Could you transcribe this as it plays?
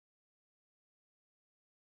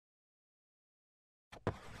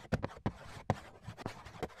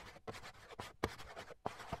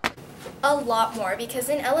A lot more, because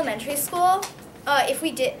in elementary school, if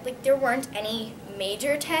we did, like, there weren't any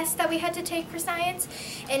major tests that we had to take for science,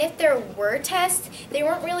 and if there were tests, they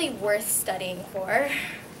weren't really worth studying for.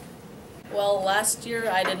 Well, last year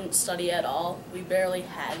I didn't study at all. We barely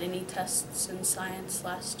had any tests in science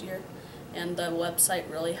last year, and the website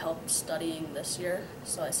really helped studying this year,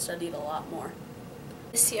 so I studied a lot more.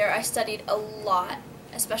 This year I studied a lot,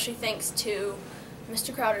 especially thanks to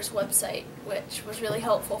Mr. Crowder's website, which was really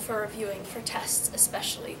helpful for reviewing for tests,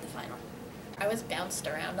 especially the final. I was bounced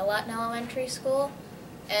around a lot in elementary school,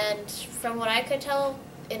 and from what I could tell,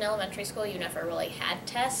 in elementary school you never really had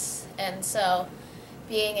tests, and so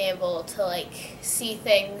being able to like see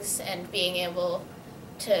things and being able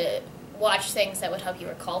to watch things that would help you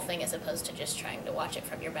recall things as opposed to just trying to watch it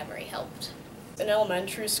from your memory helped. In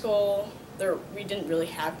elementary school, we didn't really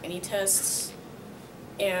have any tests,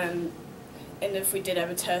 and if we did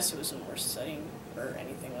have a test, it wasn't worth studying or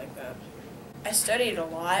anything like that. I studied a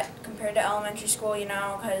lot compared to elementary school, you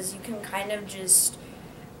know, because you can kind of just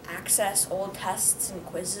access old tests and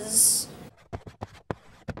quizzes.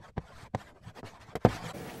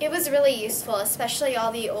 It was really useful, especially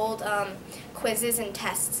all the old quizzes and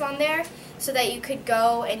tests on there, so that you could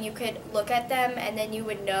go and you could look at them and then you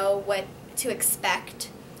would know what to expect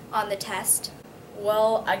on the test.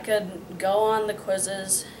 Well, I could go on the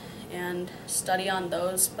quizzes and study on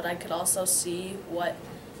those, but I could also see what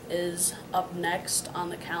is up next on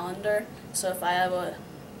the calendar. So if I have a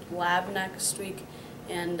lab next week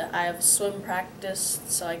and I have swim practice,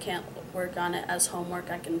 so I can't work on it as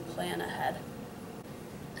homework, I can plan ahead.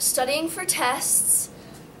 Studying for tests,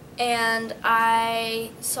 and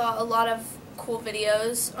I saw a lot of cool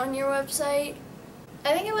videos on your website.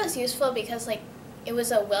 I think it was useful because like it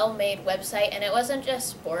was a well-made website and it wasn't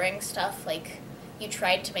just boring stuff, like you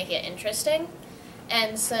tried to make it interesting.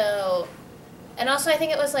 And also I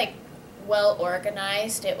think it was like well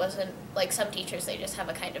organized. It wasn't like some teachers, they just have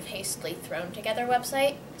a kind of hastily thrown together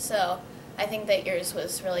website. So I think that yours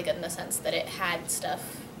was really good in the sense that it had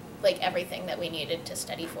stuff, like everything that we needed to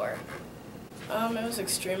study for. It was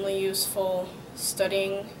extremely useful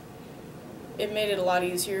studying. It made it a lot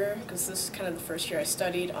easier because this is kind of the first year I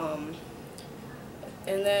studied.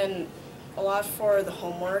 And then a lot for the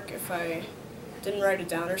homework. If I didn't write it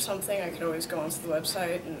down or something, I could always go onto the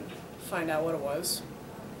website and find out what it was.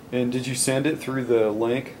 And did you send it through the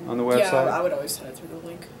link on the website? Yeah, I would always send it through the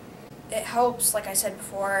link. It helps, like I said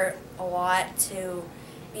before, a lot to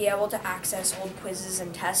be able to access old quizzes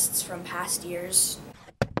and tests from past years.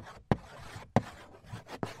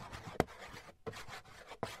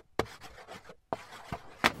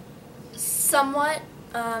 Somewhat.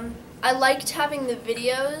 I liked having the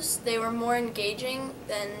videos. They were more engaging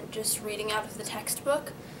than just reading out of the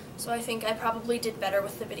textbook. So I think I probably did better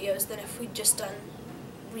with the videos than if we'd just done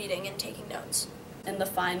reading and taking notes. In the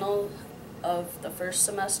final of the first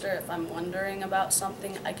semester, if I'm wondering about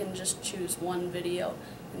something, I can just choose one video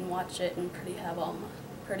and watch it and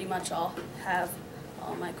pretty much have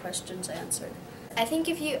all my questions answered. I think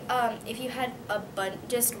if you had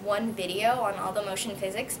just one video on all the motion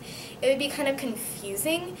physics, it would be kind of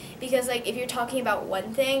confusing because like if you're talking about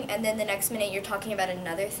one thing and then the next minute you're talking about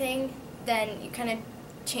another thing, then you're kind of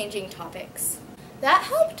changing topics. That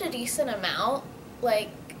helped a decent amount. Like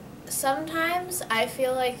sometimes I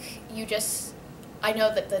feel like I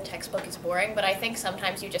know that the textbook is boring, but I think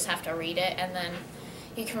sometimes you just have to read it and then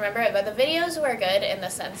you can remember it. But the videos were good in the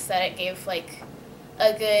sense that it gave like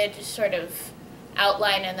a good sort of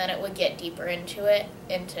outline and then it would get deeper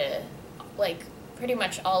into like pretty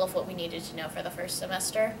much all of what we needed to know for the first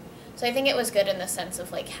semester. So I think it was good in the sense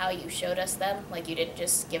of like how you showed us them. Like you didn't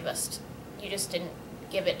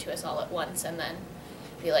give it to us all at once and then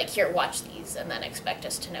be like, here, watch these, and then expect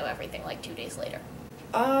us to know everything like 2 days later.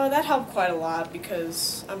 That helped quite a lot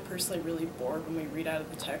because I'm personally really bored when we read out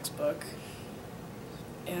of the textbook,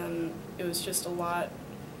 and it was just a lot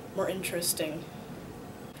more interesting.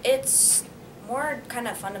 It's more kind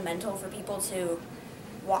of fundamental for people to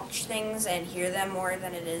watch things and hear them more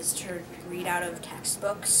than it is to read out of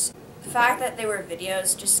textbooks. The fact that they were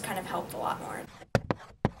videos just kind of helped a lot more.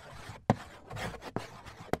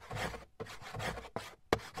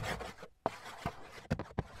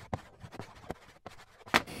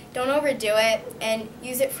 Don't overdo it and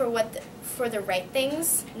use it for the right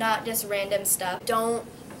things, not just random stuff. Don't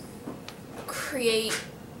create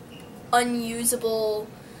unusable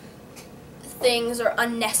things or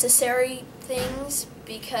unnecessary things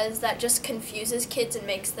because that just confuses kids and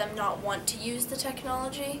makes them not want to use the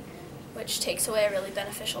technology, which takes away a really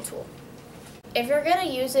beneficial tool. If you're going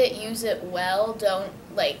to use it well. Don't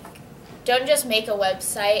don't just make a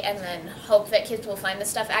website and then hope that kids will find the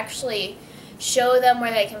stuff. Actually show them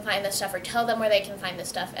where they can find the stuff, or tell them where they can find the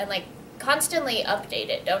stuff, and like constantly update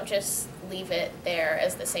it. Don't just leave it there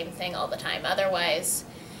as the same thing all the time. Otherwise,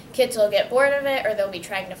 kids will get bored of it, or they'll be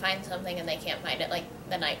trying to find something and they can't find it like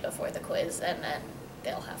the night before the quiz, and then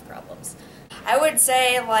they'll have problems. I would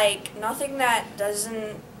say like nothing that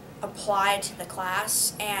doesn't apply to the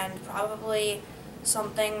class, and probably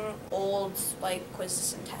something old like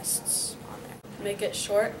quizzes and tests on there. Make it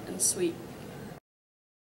short and sweet.